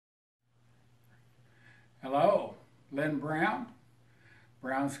Len Brown,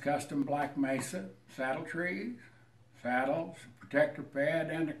 Brown's Custom Black Mesa saddle trees, saddles, protector pad,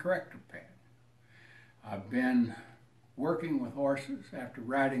 and a corrector pad. I've been working with horses after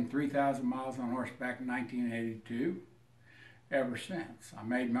riding 3,000 miles on horseback in 1982 ever since. I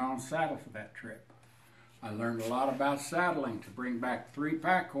made my own saddle for that trip. I learned a lot about saddling to bring back 3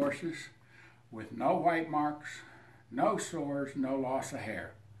 pack horses with no white marks, no sores, no loss of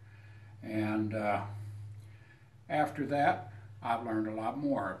hair. And after that, I've learned a lot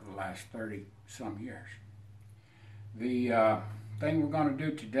more over the last 30-some years. The thing we're going to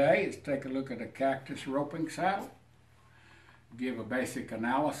do today is take a look at a Cactus Roping saddle, give a basic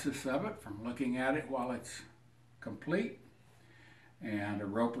analysis of it from looking at it while it's complete, and a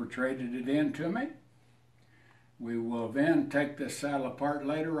roper traded it in to me. We will then take this saddle apart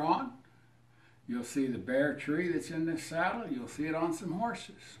later on. You'll see the bare tree that's in this saddle. You'll see it on some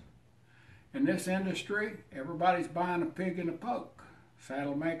horses. In this industry, everybody's buying a pig in a poke.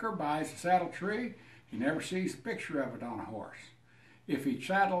 Saddle maker buys a saddle tree. He never sees a picture of it on a horse. If he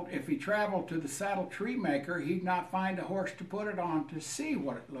traveled to the saddle tree maker, he'd not find a horse to put it on to see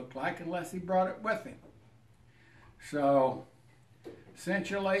what it looked like unless he brought it with him. So,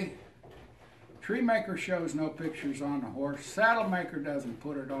 essentially, tree maker shows no pictures on the horse. Saddle maker doesn't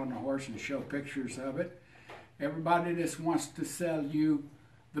put it on the horse and show pictures of it. Everybody just wants to sell you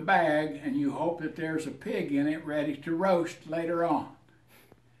the bag, and you hope that there's a pig in it ready to roast later on.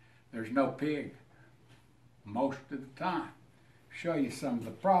 There's no pig most of the time. Show you some of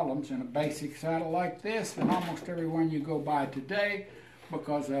the problems in a basic saddle like this and almost every one you go by today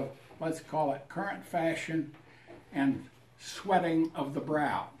because of, let's call it, current fashion and sweating of the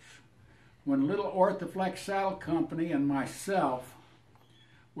brows. When little ortho-flex saddle company and myself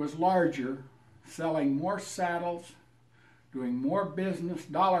was larger, selling more saddles, doing more business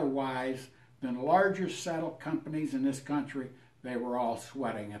dollar-wise than the largest saddle companies in this country, they were all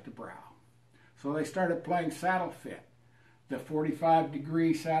sweating at the brow. So they started playing saddle fit. The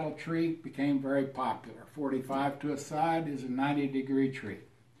 45-degree saddle tree became very popular. 45 to a side is a 90-degree tree.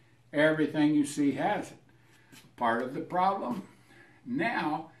 Everything you see has it. Part of the problem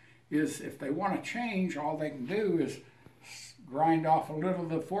now is if they want to change, all they can do is grind off a little of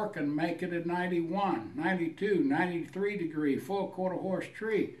the fork and make it a 91, 92, 93 degree full quarter horse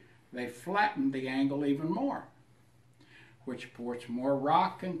tree. They flatten the angle even more, which puts more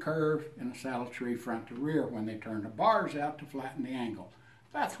rock and curve in a saddle tree front to rear when they turn the bars out to flatten the angle.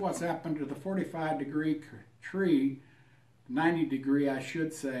 That's what's happened to the 45-degree tree, 90 degree I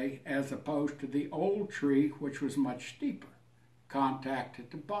should say, as opposed to the old tree, which was much steeper. Contact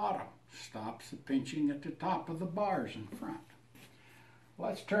at the bottom stops the pinching at the top of the bars in front.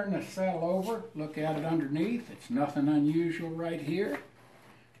 Let's turn the saddle over, look at it underneath. It's nothing unusual right here.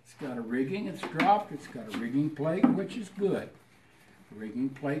 It's got a rigging, it's dropped, it's got a rigging plate, which is good. The rigging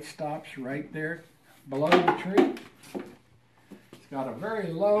plate stops right there below the tree. It's got a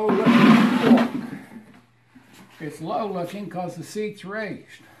very low looking fork. It's low looking because the seat's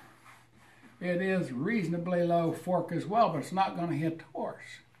raised. It is reasonably low fork as well, but it's not going to hit the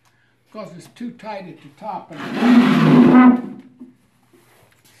horse because it's too tight at the top.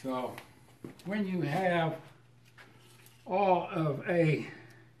 So when you have all of a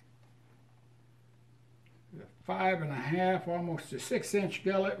 5.5, almost a 6-inch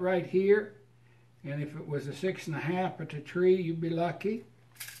gullet right here, and if it was a 6.5 at the tree, you'd be lucky.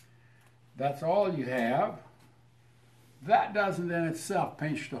 That's all you have. That doesn't in itself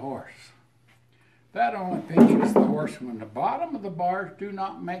pinch the horse. That only pinches the horse when the bottom of the bars do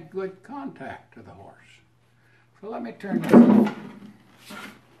not make good contact to the horse. So let me turn this off.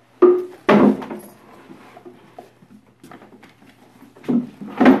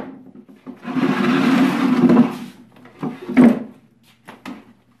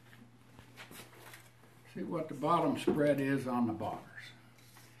 See what the bottom spread is on the bars.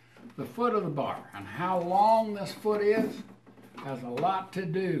 The foot of the bar and how long this foot is has a lot to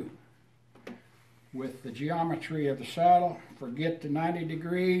do with the geometry of the saddle. Forget the 90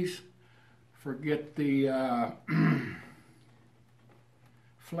 degrees, forget the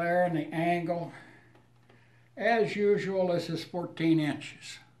flare and the angle. As usual, this is 14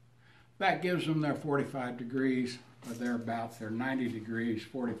 inches. That gives them their 45 degrees or thereabouts, their 90 degrees,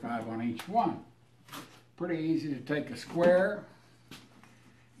 45 on each one. Pretty easy to take a square,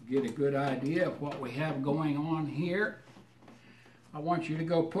 get a good idea of what we have going on here. I want you to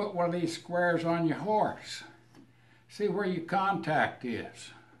go put one of these squares on your horse. See where your contact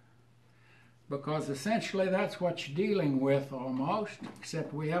is. Because essentially that's what you're dealing with almost,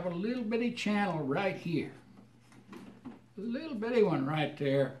 except we have a little bitty channel right here. A little bitty one right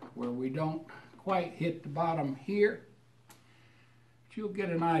there where we don't quite hit the bottom here. But you'll get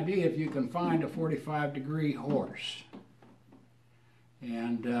an idea if you can find a 45-degree horse.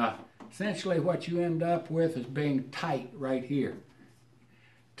 And essentially what you end up with is being tight right here.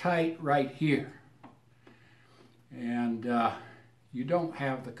 Tight right here. And you don't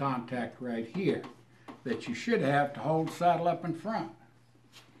have the contact right here that you should have to hold the saddle up in front.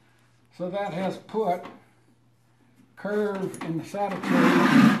 So that has put curve in the saddle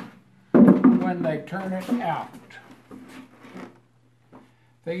tree when they turn it out.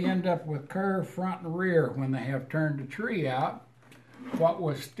 They end up with curve front and rear when they have turned the tree out. What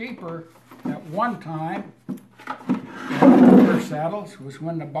was steeper at one time in older saddles was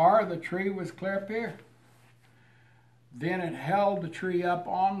when the bar of the tree was clear up here. Then it held the tree up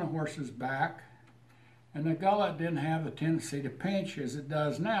on the horse's back, and the gullet didn't have the tendency to pinch as it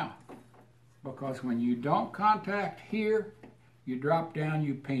does now. Because when you don't contact here, you drop down,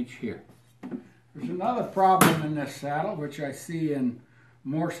 you pinch here. There's another problem in this saddle, which I see in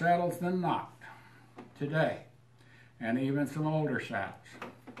more saddles than not today, and even some older saddles.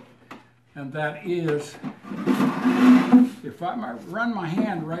 And that is, if I run my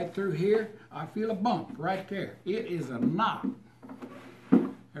hand right through here, I feel a bump right there. It is a knot.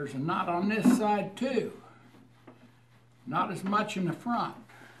 There's a knot on this side too. Not as much in the front.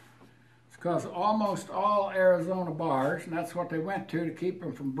 It's because almost all Arizona bars, and that's what they went to keep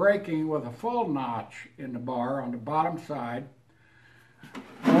them from breaking with a full notch in the bar on the bottom side.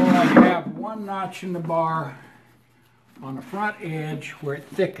 Only have one notch in the bar on the front edge where it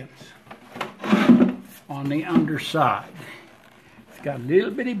thickens on the underside. It's got a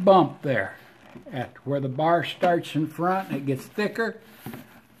little bitty bump there at where the bar starts in front and it gets thicker,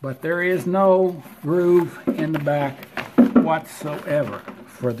 but there is no groove in the back whatsoever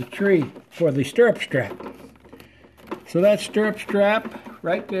for the tree, for the stirrup strap. So that stirrup strap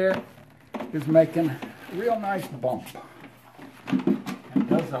right there is making a real nice bump. And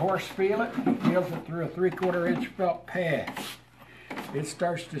does the horse feel it? He feels it through a 3/4 inch felt pad. It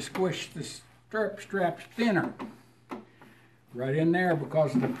starts to squish the stirrup straps thinner right in there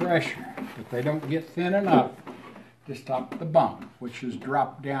because of the pressure, but they don't get thin enough to stop the bump, which is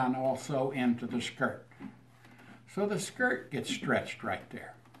dropped down also into the skirt. So the skirt gets stretched right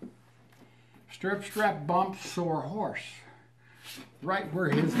there. Stirrup strap bumps sore horse right where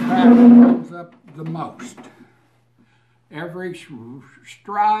his back comes up the most. Every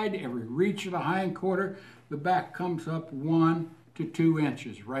stride, every reach of the hindquarter, the back comes up 1 to 2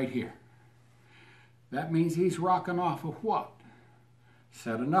 inches right here. That means he's rocking off of what?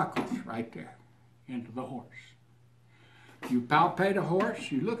 Set of knuckles right there into the horse. You palpate a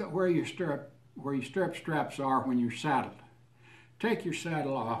horse, you look at where your stirrup straps are when you're saddled. Take your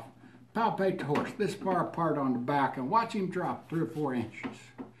saddle off, palpate the horse this far apart on the back, and watch him drop 3 or 4 inches.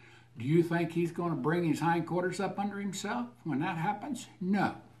 Do you think he's going to bring his hindquarters up under himself when that happens?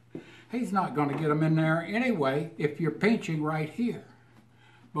 No. He's not going to get them in there anyway if you're pinching right here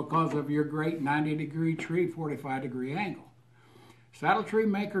because of your great 90-degree tree, 45-degree angle. Saddle tree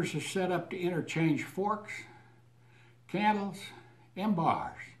makers are set up to interchange forks, cantles, and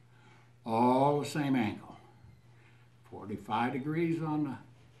bars, all the same angle. 45 degrees on the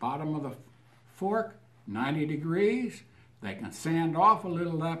bottom of the fork, 90 degrees. They can sand off a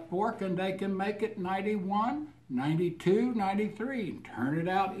little of that fork and they can make it 91, 92, 93, and turn it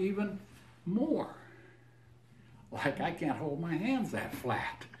out even more. Like I can't hold my hands that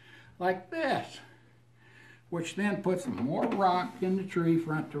flat, like this, which then puts more rock in the tree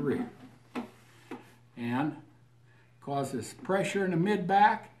front to rear and causes pressure in the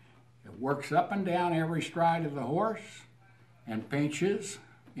mid-back. It works up and down every stride of the horse and pinches,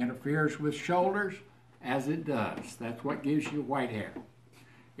 interferes with shoulders as it does. That's what gives you white hair.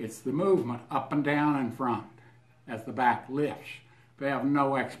 It's the movement up and down in front as the back lifts. They have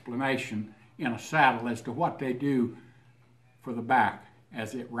no explanation in a saddle as to what they do for the back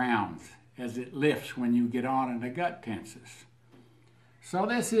as it rounds, as it lifts when you get on and the gut tenses. So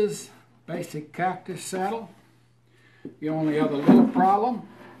this is basic Cactus saddle. The only other little problem,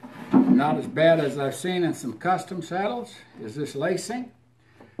 not as bad as I've seen in some custom saddles, is this lacing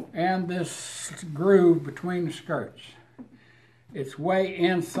and this groove between the skirts. It's way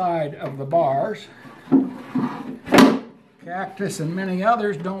inside of the bars. Cactus and many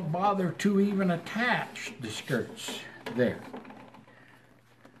others don't bother to even attach the skirts there.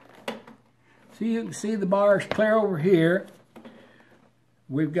 So you can see the bars clear over here.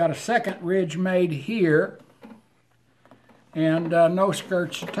 We've got a second ridge made here and no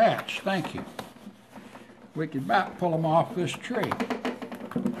skirts attached. Thank you. We could about pull them off this tree.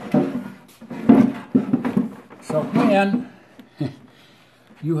 So when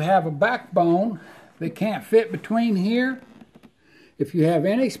you have a backbone that can't fit between here. If you have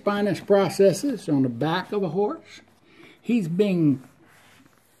any spinous processes on the back of a horse, he's being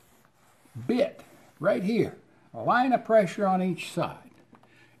bit right here. A line of pressure on each side.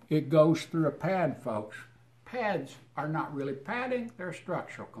 It goes through a pad, folks. Pads are not really padding, they're a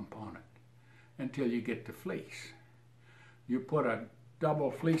structural component until you get to fleece. You put a double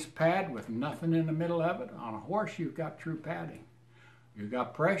fleece pad with nothing in the middle of it on a horse, you've got true padding. You've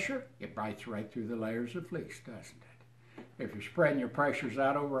got pressure, it bites right through the layers of fleece, doesn't it? If you're spreading your pressures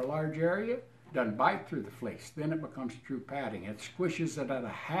out over a large area, it doesn't bite through the fleece. Then it becomes true padding. It squishes it at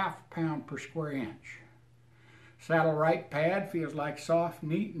a ½ pound per square inch. Saddle right pad feels like soft,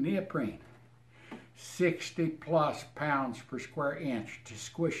 neat neoprene. 60 plus pounds per square inch to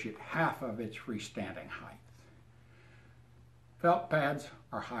squish it half of its freestanding height. Felt pads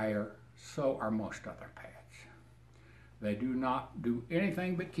are higher, so are most other pads. They do not do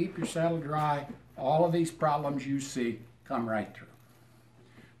anything but keep your saddle dry. All of these problems you see come right through.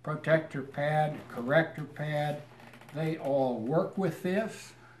 Protector pad, corrector pad, they all work with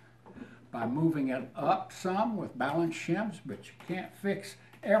this by moving it up some with balance shims, but you can't fix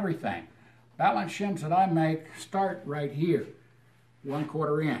everything. Balance shims that I make start right here,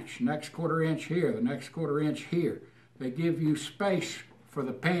 1/4 inch, next 1/4 inch here, the next 1/4 inch here. They give you space for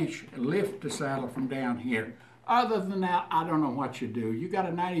the pinch and lift the saddle from down here. Other than that, I don't know what you do. You got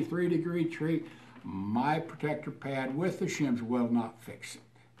a 93-degree tree, my protector pad with the shims will not fix it.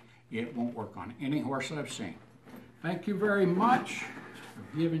 It won't work on any horse I've seen. Thank you very much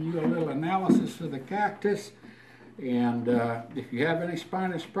for giving you a little analysis of the Cactus. And if you have any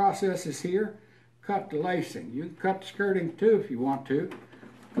spinous processes here, cut the lacing. You can cut the skirting too if you want to,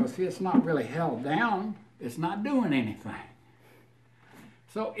 because see, it's not really held down. It's not doing anything.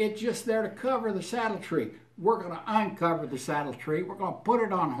 So it's just there to cover the saddle tree. We're going to uncover the saddle tree. We're going to put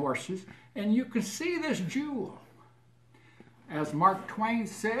it on horses, and you can see this jewel. As Mark Twain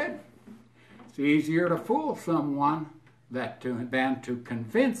said, it's easier to fool someone than to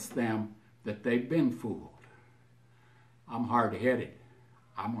convince them that they've been fooled. I'm hard-headed.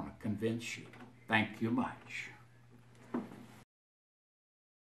 I'm going to convince you. Thank you much.